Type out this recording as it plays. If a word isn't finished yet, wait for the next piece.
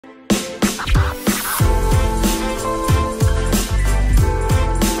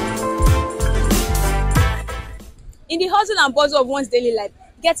In the hustle and bustle of one's daily life,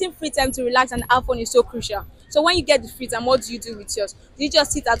 getting free time to relax and have fun is so crucial. So when you get the free time, what do you do with yours? Do you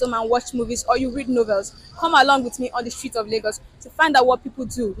just sit at home and watch movies, or you read novels? Come along with me on the streets of Lagos to find out what people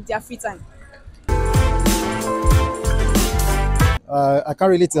do with their free time. I can't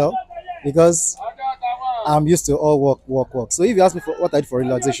really tell because I'm used to all work. So if you ask me for what I do for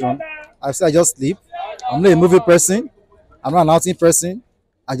relaxation, I say I just sleep. I'm not a movie person. I'm not an outing person.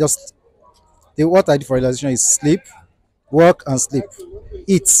 What I do for relaxation is sleep, work, and sleep.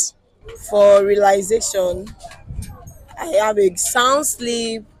 Eat. For relaxation, I have a sound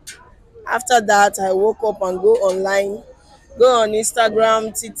sleep. After that, I woke up and go online, go on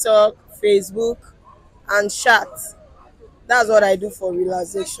Instagram, TikTok, Facebook, and chat. That's what I do for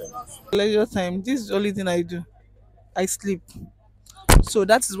relaxation. Leisure time, this is the only thing I do. I sleep. So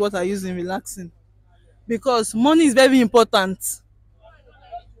that is what I use in relaxing. Because money is very important.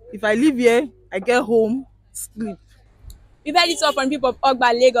 If I live here, I get home, sleep. We've heard it all from people of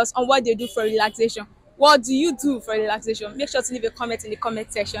Ogba, Lagos on what they do for relaxation. What do you do for relaxation? Make sure to leave a comment in the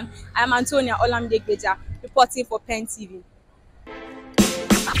comment section. I am ANTHONIA, OLAMIDE, GBEJA, reporting for PEN TV.